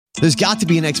There's got to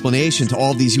be an explanation to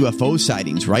all of these UFO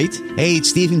sightings, right? Hey,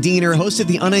 it's Stephen Diener, host of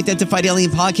the Unidentified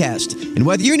Alien Podcast. And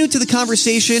whether you're new to the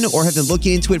conversation or have been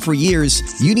looking into it for years,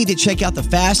 you need to check out the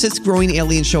fastest growing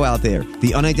alien show out there,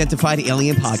 the Unidentified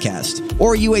Alien Podcast,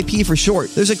 or UAP for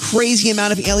short. There's a crazy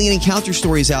amount of alien encounter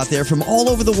stories out there from all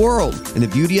over the world. And the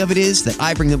beauty of it is that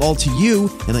I bring them all to you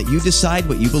and let you decide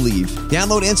what you believe.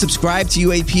 Download and subscribe to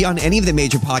UAP on any of the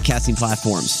major podcasting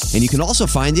platforms. And you can also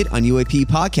find it on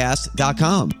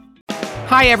UAPpodcast.com.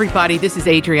 Hi, everybody. This is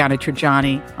Adriana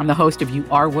Trajani. I'm the host of You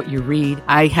Are What You Read.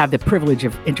 I have the privilege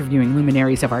of interviewing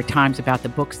luminaries of our times about the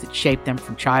books that shaped them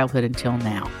from childhood until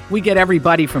now. We get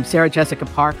everybody from Sarah Jessica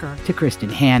Parker to Kristen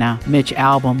Hanna, Mitch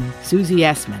Albom, Susie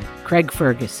Essman, Craig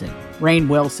Ferguson, Rainn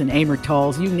Wilson, Amor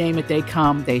Tolls, you name it, they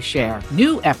come, they share.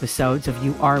 New episodes of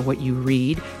You Are What You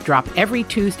Read drop every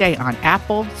Tuesday on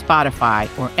Apple, Spotify,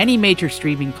 or any major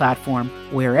streaming platform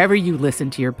wherever you listen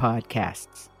to your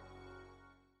podcasts.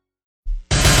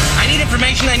 I need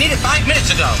information. I need it 5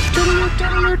 minutes ago.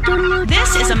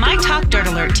 This is a My Talk Dirt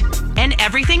Alert, an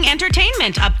everything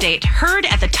entertainment update heard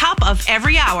at the top of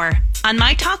every hour on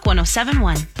My Talk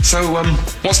 107.1. So,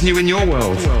 what's new in your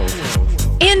world?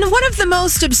 In one of the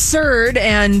most absurd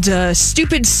and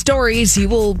stupid stories you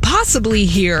will possibly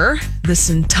hear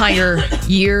this entire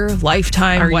year,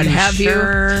 lifetime, what have you.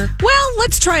 Well,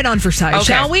 let's try it on for size,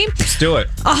 shall we? Let's do it.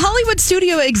 A Hollywood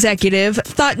studio executive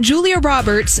thought Julia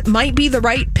Roberts might be the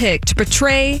right pick to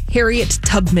portray Harriet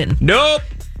Tubman. Nope.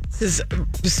 This is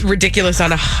just ridiculous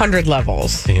on 100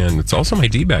 levels. And it's also my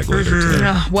D-bag later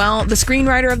today. Well, the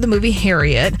screenwriter of the movie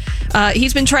Harriet,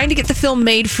 he's been trying to get the film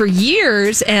made for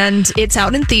years, and it's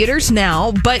out in theaters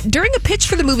now. But during a pitch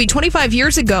for the movie 25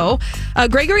 years ago,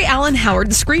 Gregory Allen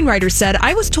Howard, the screenwriter, said,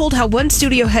 "I was told how one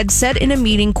studio head said in a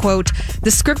meeting, quote,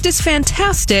 'The script is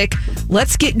fantastic.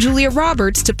 Let's get Julia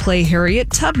Roberts to play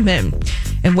Harriet Tubman.'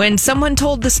 And when someone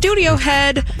told the studio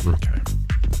head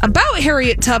about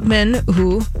Harriet Tubman,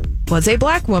 who was a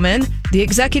black woman, the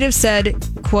executive said,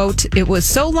 quote, 'It was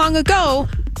so long ago,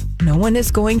 no one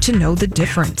is going to know the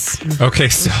difference.'" Okay,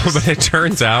 so, but it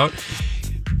turns out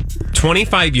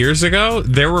 25 years ago,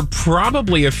 there were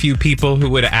probably a few people who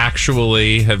would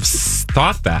actually have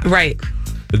thought that. Right.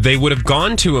 They would have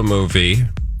gone to a movie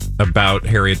about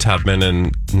Harriet Tubman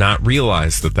and not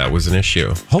realized that that was an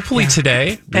issue. Hopefully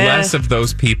today, less of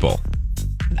those people.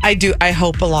 I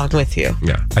hope along with you.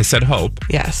 Yeah, I said hope.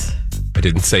 Yes. I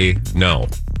didn't say no,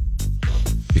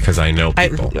 because I know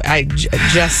people. I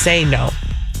just say no.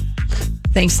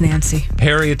 Thanks, Nancy.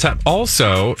 Harriet Tubman.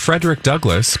 Also, Frederick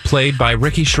Douglass, played by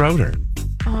Ricky Schroeder.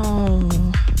 Oh.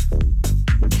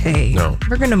 Okay. No.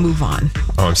 We're going to move on.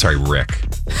 Oh, I'm sorry, Rick.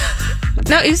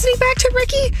 Now, isn't he back to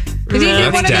Ricky? Did he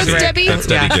do one of those, Debbie? That's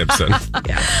Debbie Gibson.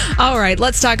 All right,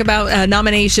 let's talk about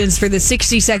nominations for the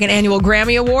 62nd Annual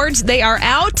Grammy Awards. They are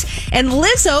out, and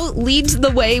Lizzo leads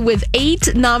the way with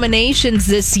 8 nominations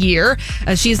this year.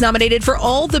 She's nominated for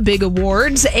all the big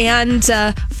awards, and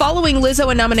following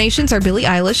Lizzo in nominations are Billie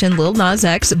Eilish and Lil Nas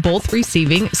X, both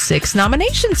receiving 6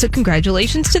 nominations, so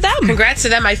congratulations to them. Congrats to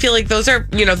them. I feel like those are,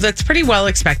 that's pretty well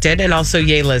expected, and also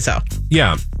yay Lizzo.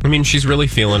 Yeah, I mean, she's really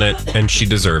feeling it, and she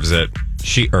deserves it.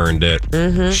 She earned it.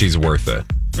 Mm-hmm. She's worth it.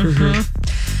 Mm-hmm.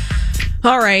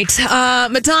 All right.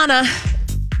 Madonna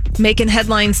making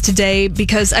headlines today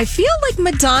because I feel like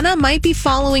Madonna might be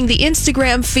following the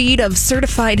Instagram feed of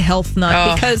Certified Health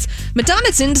Nut because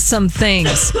Madonna's into some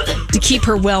things to keep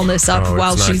her wellness up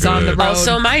while she's on the road.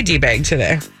 Also my D-bag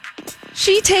today.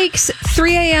 She takes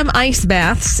 3 a.m. ice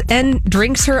baths and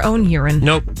drinks her own urine.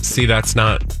 Nope. See, that's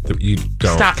not... You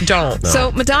don't. Stop. Don't. No.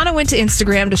 So Madonna went to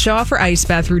Instagram to show off her ice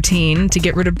bath routine to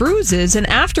get rid of bruises, and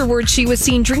afterwards she was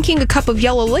seen drinking a cup of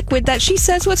yellow liquid that she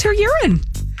says was her urine.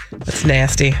 That's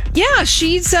nasty. Yeah,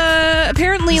 she's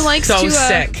apparently likes to...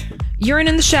 sick. Urine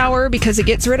in the shower because it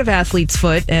gets rid of athlete's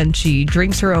foot, and she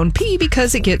drinks her own pee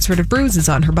because it gets rid of bruises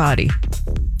on her body.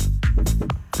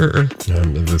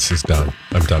 This is done.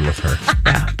 I'm done with her.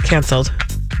 Yeah, canceled.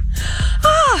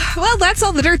 Well, that's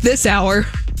all the dirt this hour.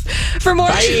 For more,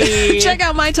 check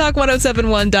out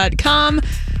mytalk1071.com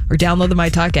or download the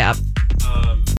MyTalk app.